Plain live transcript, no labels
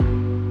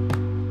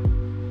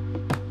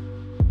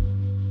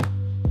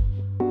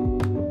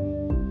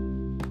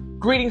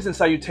Greetings and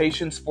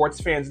salutations,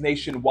 sports fans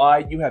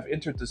nationwide. You have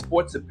entered the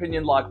Sports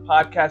Opinion Log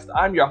podcast.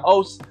 I'm your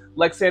host,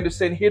 Lex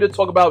Anderson, here to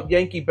talk about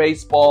Yankee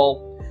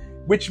baseball,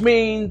 which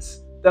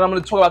means that I'm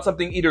going to talk about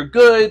something either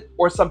good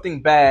or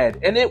something bad.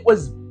 And it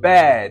was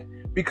bad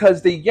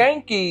because the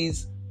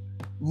Yankees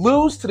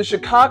lose to the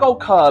Chicago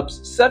Cubs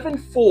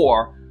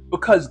 7-4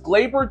 because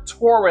Gleyber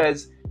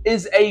Torres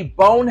is a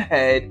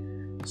bonehead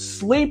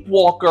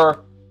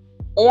sleepwalker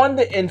on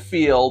the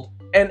infield,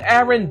 and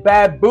Aaron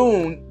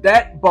Boone,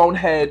 that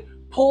bonehead,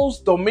 pulls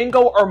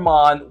Domingo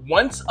German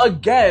once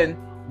again,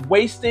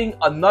 wasting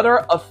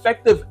another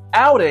effective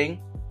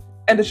outing,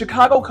 and the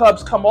Chicago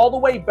Cubs come all the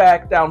way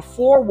back down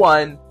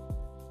 4-1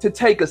 to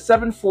take a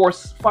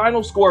 7-4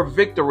 final score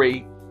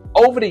victory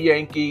over the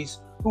Yankees,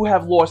 who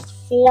have lost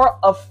 4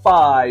 of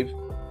 5,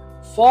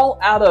 fall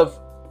out of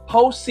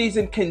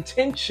postseason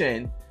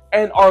contention,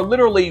 and are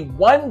literally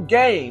one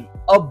game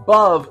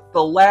above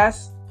the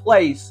last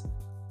place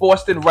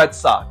Boston Red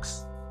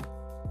Sox.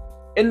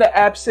 In the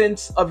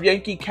absence of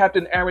Yankee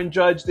captain Aaron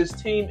Judge, this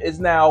team is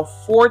now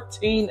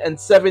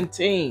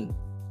 14-17.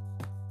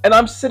 And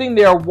I'm sitting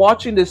there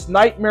watching this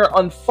nightmare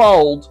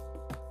unfold.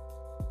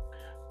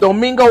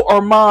 Domingo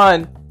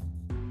German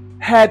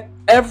had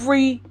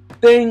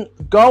everything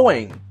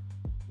going.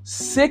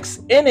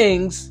 6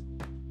 innings,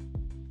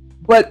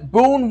 but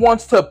Boone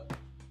wants to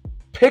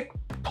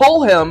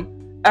pull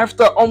him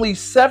after only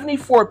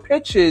 74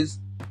 pitches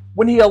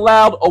when he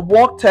allowed a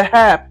walk to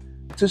Happ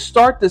to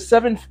start the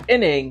 7th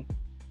inning.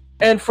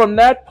 And from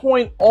that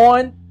point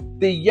on,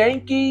 the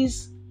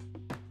Yankees,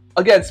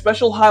 again,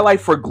 special highlight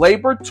for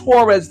Gleyber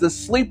Torres, the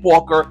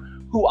sleepwalker,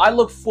 who I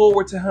look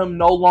forward to him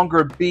no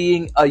longer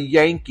being a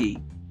Yankee.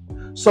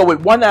 So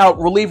with 1 out,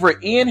 reliever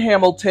Ian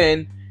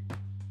Hamilton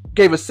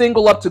gave a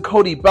single up to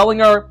Cody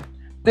Bellinger.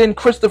 Then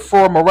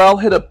Christopher Morel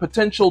hit a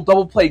potential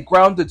double play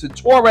grounder to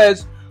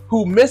Torres,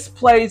 who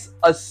misplays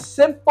a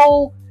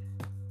simple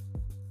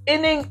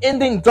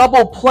inning-ending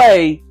double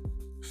play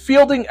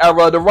fielding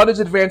error. The runners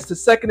advanced to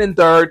second and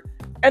third,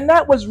 and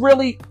that was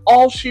really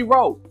all she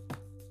wrote.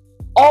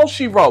 All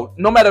she wrote.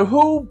 No matter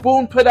who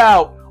Boone put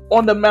out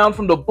on the mound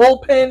from the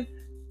bullpen,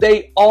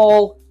 they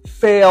all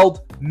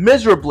failed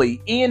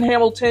miserably. Ian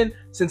Hamilton,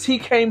 since he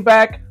came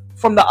back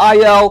from the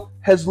IL,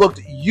 has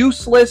looked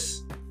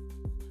useless.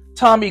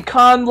 Tommy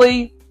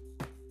Conley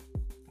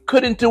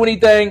couldn't do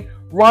anything.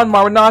 Ron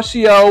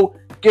Marinaccio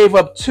gave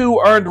up 2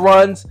 earned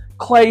runs.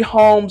 Clay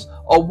Holmes,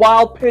 a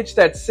wild pitch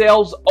that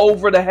sails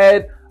over the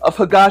head of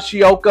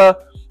Higashioka.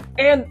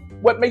 And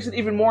what makes it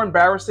even more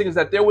embarrassing is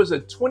that there was a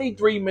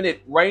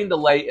 23-minute rain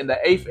delay in the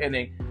 8th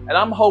inning. And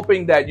I'm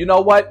hoping that, you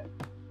know what,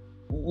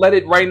 let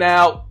it rain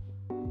out.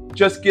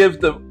 Just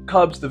give the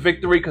Cubs the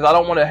victory, because I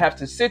don't want to have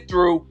to sit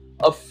through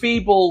a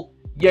feeble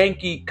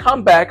Yankee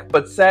comeback.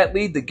 But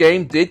sadly, the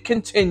game did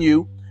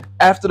continue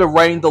after the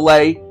rain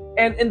delay.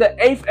 And in the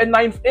 8th and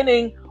 9th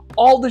inning,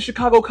 all the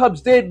Chicago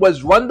Cubs did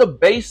was run the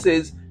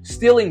bases,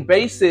 stealing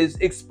bases,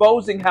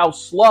 exposing how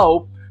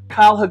slow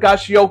Kyle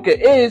Higashioka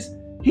is.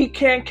 He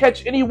can't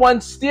catch anyone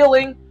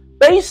stealing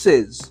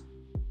bases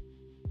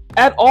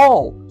at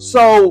all.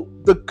 So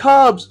the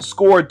Cubs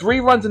scored 3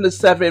 runs in the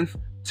 7th,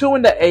 2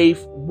 in the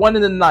 8th, 1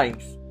 in the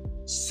 9th.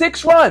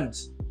 6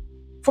 runs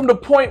from the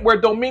point where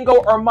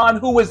Domingo German,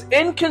 who was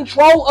in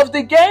control of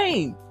the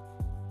game,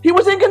 he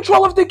was in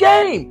control of the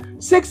game.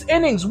 6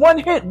 innings, 1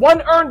 hit,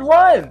 1 earned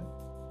run.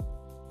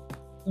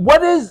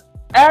 What is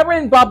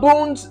Aaron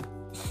Boone's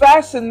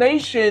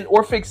fascination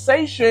or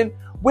fixation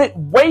with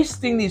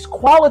wasting these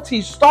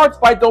quality starts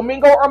by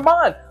Domingo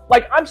German?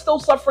 Like, I'm still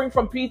suffering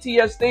from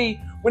PTSD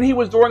when he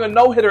was throwing a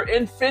no-hitter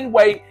in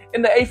Fenway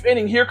in the 8th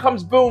inning. Here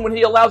comes Boone when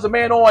he allows a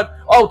man on.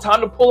 Oh,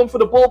 time to pull him for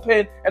the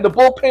bullpen, and the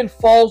bullpen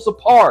falls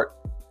apart.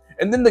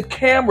 And then the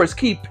cameras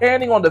keep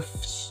panning on the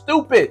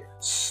stupid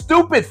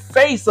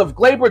face of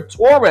Gleyber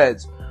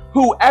Torres,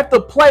 who at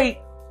the plate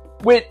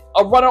with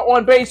a runner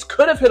on base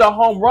could have hit a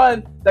home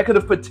run that could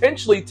have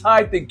potentially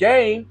tied the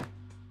game.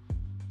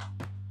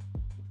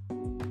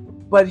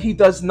 But he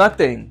does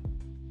nothing.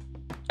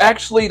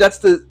 Actually, that's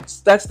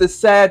the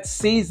sad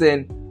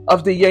season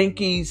of the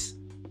Yankees'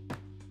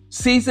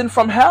 season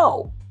from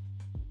hell.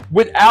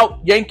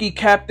 Without Yankee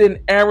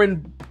captain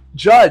Aaron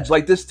Judge,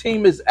 like, this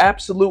team is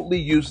absolutely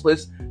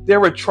useless.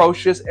 They're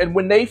atrocious, and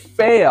when they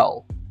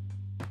fail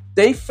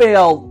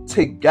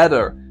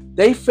together.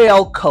 They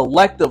fail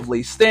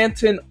collectively.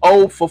 Stanton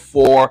 0 for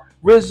 4,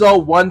 Rizzo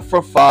 1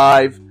 for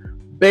 5,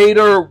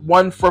 Bader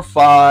 1 for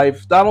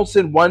 5,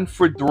 Donaldson 1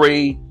 for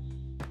 3,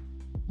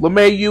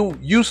 LeMahieu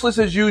useless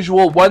as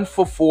usual 1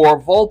 for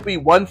 4,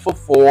 Volpe 1 for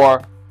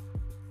 4.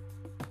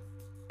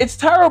 It's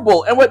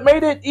terrible. And what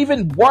made it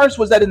even worse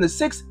was that in the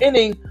 6th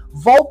inning,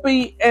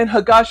 Volpe and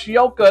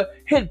Higashioka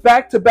hit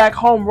back-to-back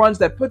home runs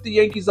that put the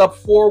Yankees up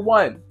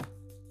 4-1.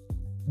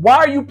 Why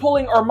are you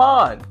pulling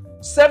German?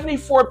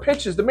 74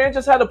 pitches. The man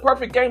just had a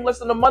perfect game less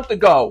than a month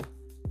ago.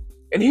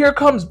 And here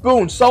comes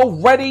Boone, so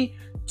ready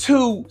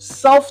to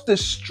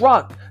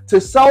self-destruct, to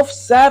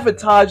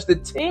self-sabotage the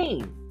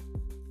team.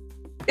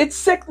 It's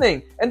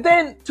sickening. And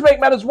then, to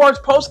make matters worse,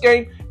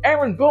 post-game,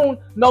 Aaron Boone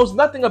knows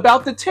nothing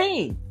about the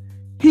team.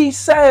 He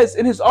says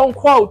in his own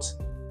quotes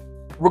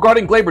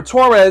regarding Gleyber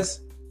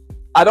Torres,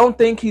 I don't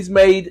think he's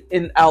made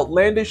an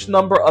outlandish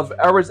number of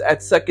errors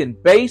at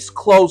second base,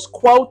 close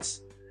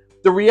quotes.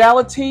 The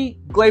reality,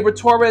 Gleyber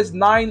Torres'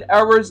 9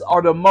 errors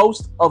are the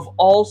most of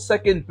all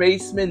second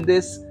basemen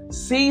this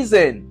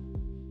season.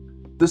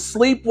 The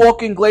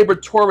sleepwalking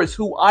Gleyber Torres,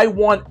 who I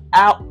want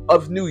out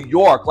of New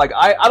York. Like,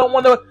 I don't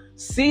want to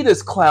see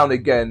this clown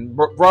again.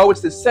 Bro, it's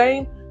the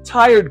same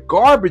tired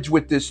garbage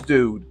with this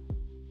dude.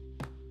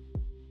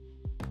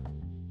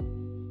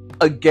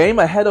 A game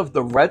ahead of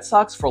the Red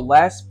Sox for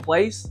last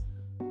place?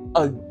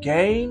 A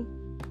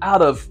game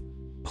out of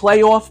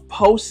playoff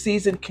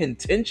postseason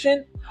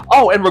contention?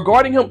 Oh, and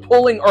regarding him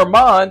pulling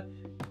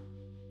German,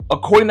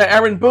 according to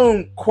Aaron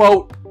Boone,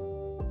 quote,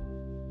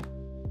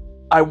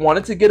 I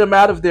wanted to get him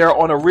out of there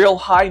on a real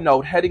high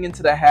note heading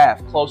into the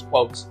half, close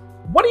quotes.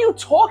 What are you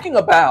talking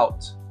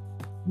about?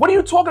 What are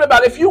you talking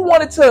about? If you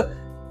wanted to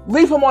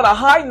leave him on a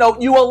high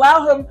note, you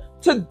allow him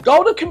to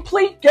go to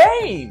complete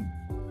game.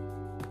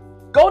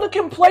 Go to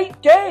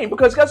complete game.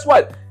 Because guess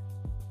what?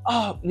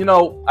 I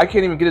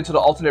can't even get into the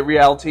alternate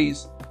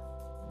realities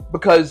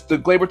because the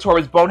Gleyber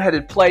Torres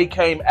boneheaded play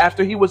came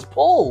after he was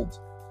pulled.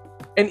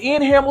 And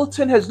Ian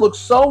Hamilton has looked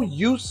so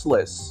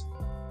useless.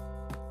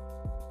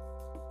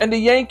 And the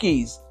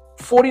Yankees,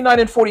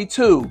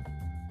 49-42,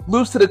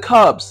 lose to the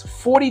Cubs,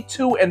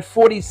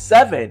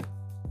 42-47.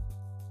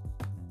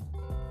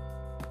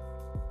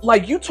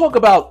 Like, you talk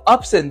about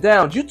ups and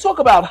downs. You talk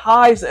about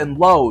highs and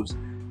lows.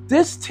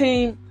 This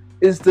team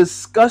is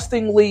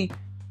disgustingly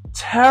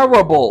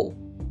terrible.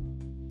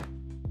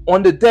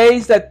 On the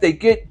days that they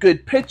get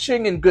good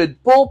pitching and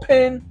good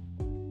bullpen,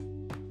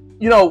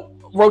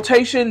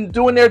 rotation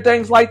doing their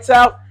things lights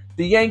out,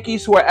 the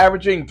Yankees, who are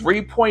averaging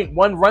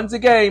 3.1 runs a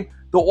game,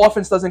 the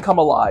offense doesn't come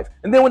alive.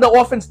 And then when the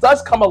offense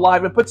does come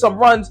alive and put some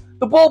runs,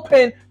 the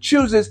bullpen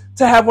chooses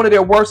to have one of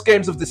their worst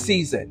games of the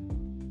season.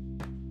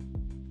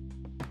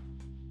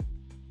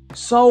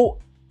 So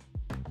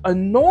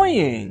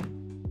annoying.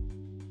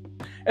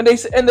 And they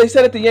said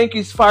that the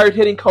Yankees fired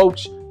hitting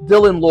coach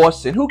Dylan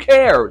Lawson. Who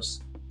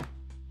cares?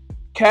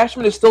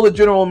 Cashman is still the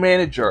general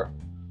manager.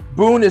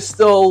 Boone is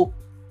still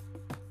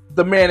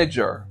the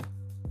manager.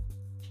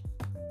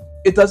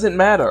 It doesn't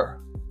matter.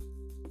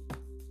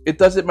 It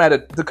doesn't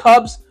matter. The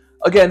Cubs,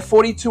 again,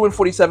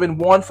 42-47,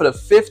 won for the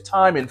 5th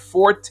time in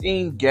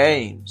 14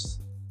 games.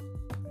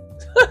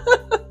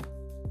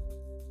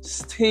 This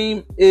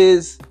team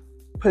is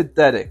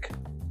pathetic.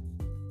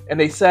 And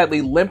they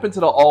sadly limp into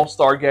the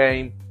All-Star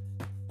game,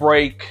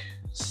 break,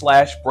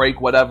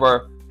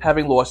 whatever,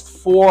 having lost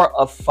 4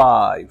 of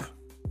 5.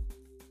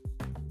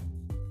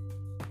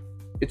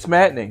 It's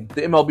maddening.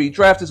 The MLB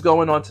draft is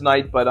going on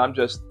tonight, but I'm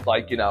just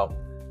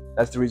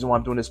that's the reason why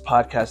I'm doing this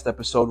podcast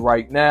episode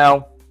right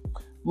now.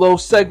 Little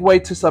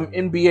segue to some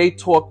NBA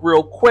talk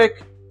real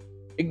quick.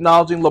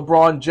 Acknowledging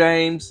LeBron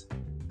James,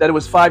 that it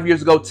was 5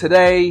 years ago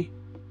today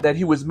that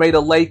he was made a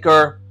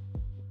Laker.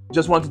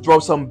 Just wanted to throw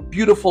some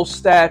beautiful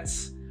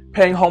stats,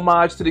 paying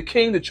homage to the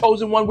king, the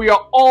chosen one. We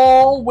are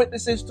all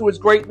witnesses to his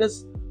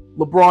greatness.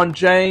 LeBron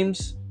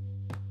James,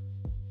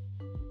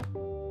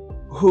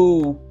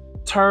 who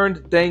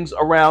turned things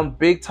around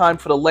big time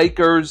for the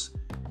Lakers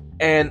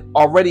and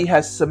already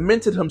has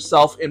cemented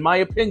himself, in my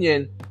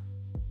opinion,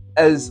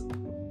 as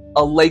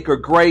a Laker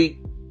great.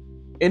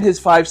 In his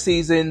 5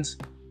 seasons,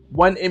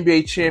 1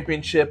 NBA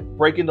championship,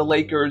 breaking the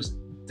Lakers'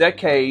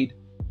 decade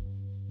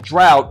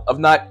drought of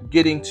not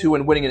getting to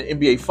and winning an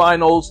NBA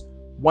Finals,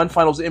 1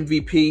 Finals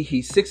MVP.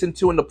 He's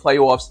 6-2 in the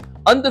playoffs,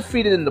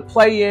 undefeated in the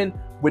play-in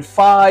with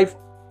 5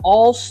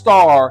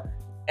 All-Star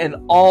and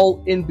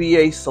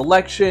All-NBA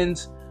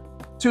selections,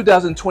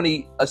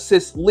 2020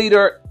 assist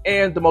leader,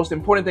 and the most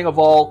important thing of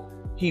all,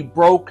 he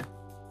broke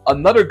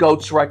another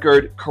GOAT's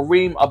record,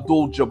 Kareem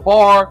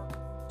Abdul-Jabbar,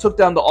 took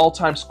down the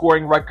all-time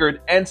scoring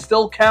record and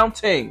still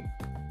counting.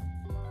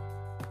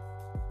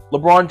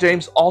 LeBron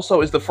James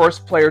also is the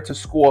first player to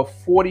score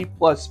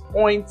 40-plus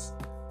points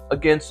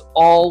against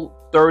all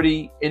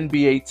 30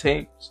 NBA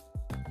teams.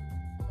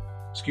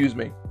 Excuse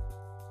me.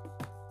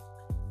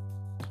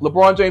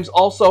 LeBron James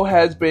also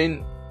it's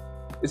been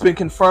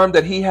confirmed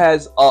that he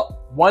has a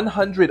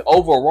 100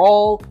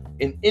 overall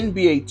in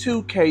NBA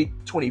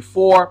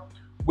 2K24,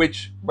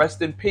 which,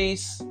 rest in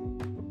peace,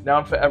 now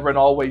and forever and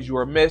always you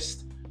are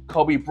missed,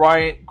 Kobe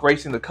Bryant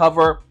gracing the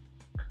cover.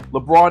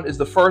 LeBron is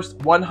the first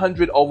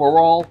 100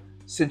 overall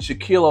since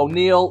Shaquille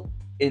O'Neal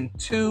in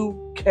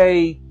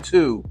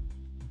 2K2.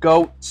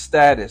 GOAT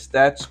status.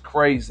 That's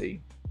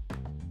crazy.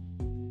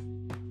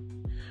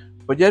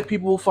 But yet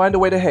people will find a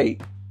way to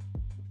hate.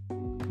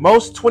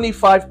 Most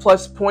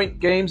 25-plus point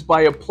games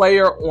by a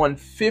player on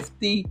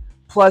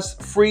 50-plus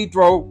free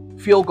throw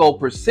field goal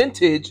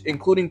percentage,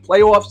 including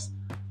playoffs,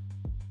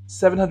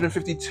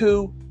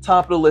 752,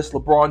 top of the list,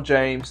 LeBron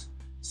James.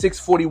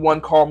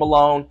 641, Karl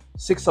Malone.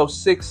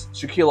 606,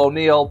 Shaquille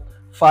O'Neal.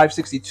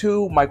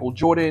 562, Michael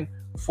Jordan.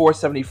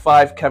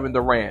 475, Kevin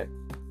Durant.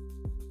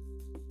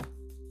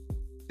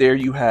 There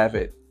you have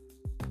it.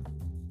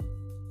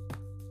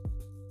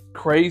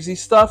 Crazy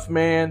stuff,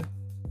 man.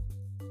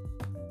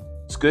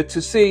 It's good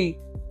to see.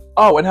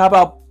 Oh, and how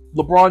about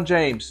LeBron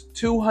James?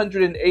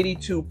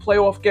 282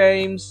 playoff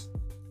games.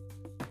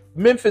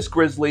 Memphis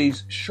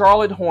Grizzlies,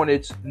 Charlotte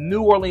Hornets,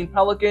 New Orleans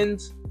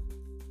Pelicans,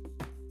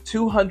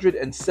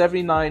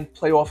 279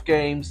 playoff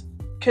games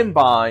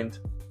combined.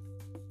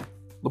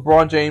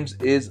 LeBron James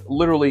is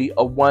literally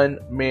a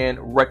one-man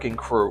wrecking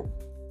crew.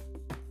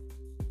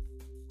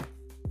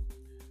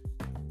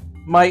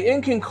 My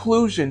in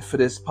conclusion for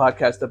this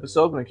podcast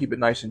episode, I'm going to keep it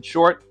nice and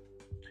short,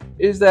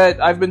 is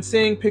that I've been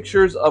seeing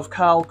pictures of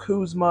Kyle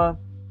Kuzma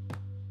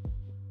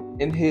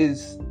in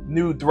his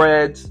new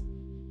dreads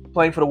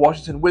playing for the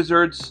Washington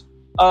Wizards.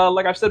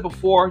 Like I've said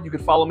before, you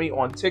can follow me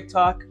on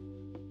TikTok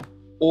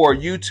or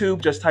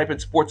YouTube. Just type in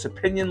Sports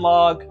Opinion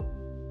Log.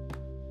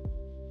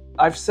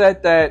 I've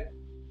said that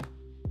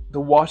the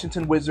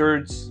Washington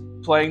Wizards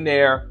playing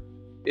there,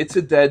 it's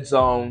a dead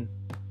zone.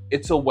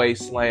 It's a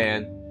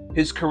wasteland.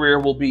 His career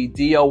will be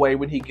DOA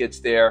when he gets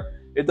there.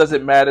 It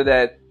doesn't matter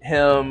that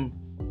him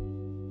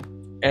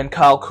and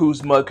Kyle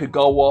Kuzma could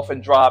go off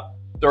and drop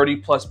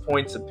 30-plus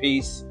points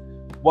apiece.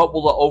 What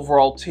will the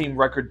overall team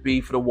record be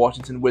for the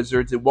Washington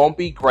Wizards? It won't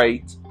be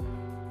great.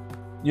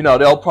 You know,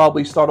 they'll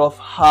probably start off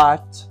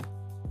hot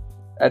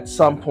at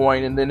some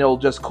point, and then they'll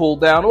just cool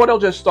down, or they'll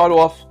just start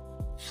off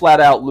flat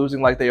out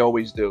losing like they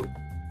always do.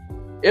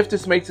 If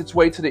this makes its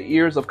way to the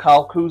ears of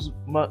Kyle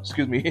Kuzma,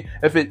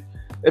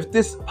 if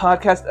this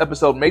podcast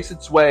episode makes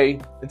its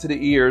way into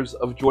the ears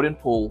of Jordan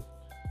Poole,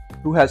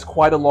 who has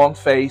quite a long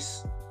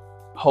face,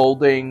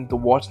 holding the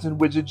Washington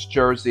Wizards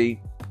jersey,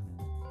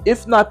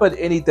 if not but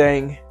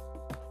anything,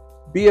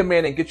 be a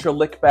man and get your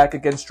lick back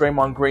against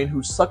Draymond Green,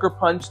 who sucker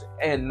punched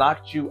and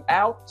knocked you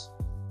out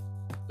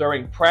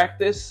during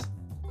practice.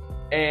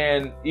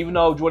 And even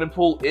though Jordan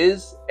Poole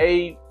is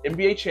a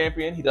NBA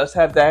champion, he does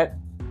have that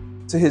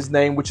to his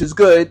name, which is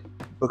good,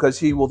 because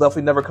he will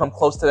definitely never come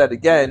close to that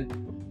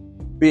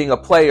again, being a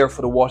player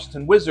for the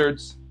Washington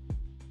Wizards.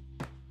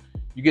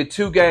 You get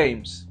 2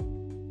 games.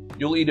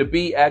 You'll either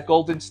be at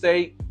Golden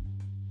State,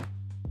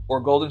 or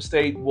Golden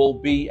State will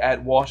be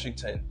at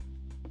Washington.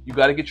 You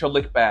got to get your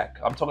lick back.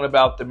 I'm talking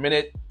about the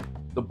minute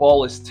the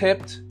ball is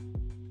tipped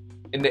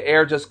in the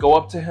air, just go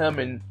up to him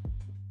and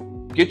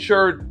get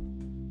your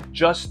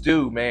just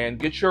due, man.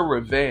 Get your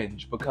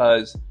revenge,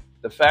 because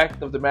the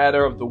fact of the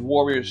matter of the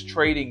Warriors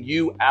trading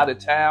you out of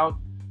town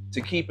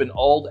to keep an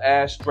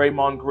old-ass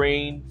Draymond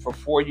Green for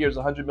 4 years,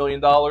 $100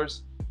 million,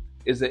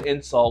 is an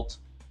insult.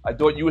 I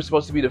thought you were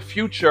supposed to be the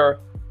future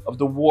of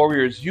the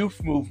Warriors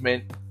youth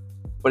movement,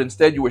 but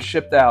instead you were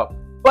shipped out.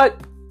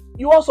 But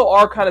you also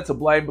are kind of to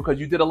blame, because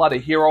you did a lot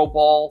of hero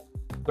ball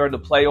during the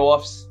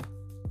playoffs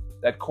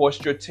that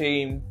cost your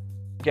team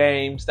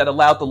games, that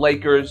allowed the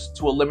Lakers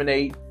to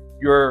eliminate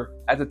your,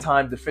 at the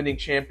time, defending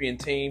champion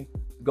team,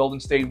 the Golden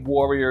State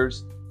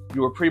Warriors.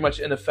 You were pretty much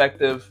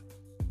ineffective.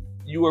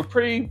 You were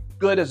pretty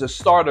good as a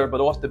starter, but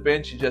off the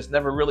bench, you just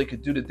never really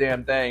could do the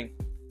damn thing.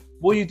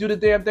 Will you do the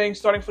damn thing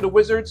starting for the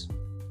Wizards?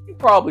 You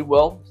probably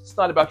will. It's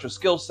not about your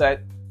skill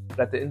set, but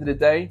at the end of the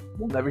day,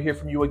 we'll never hear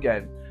from you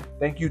again.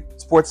 Thank you,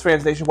 sports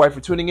fans nationwide,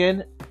 for tuning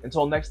in.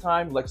 Until next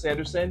time, Lex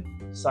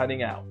Anderson,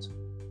 signing out.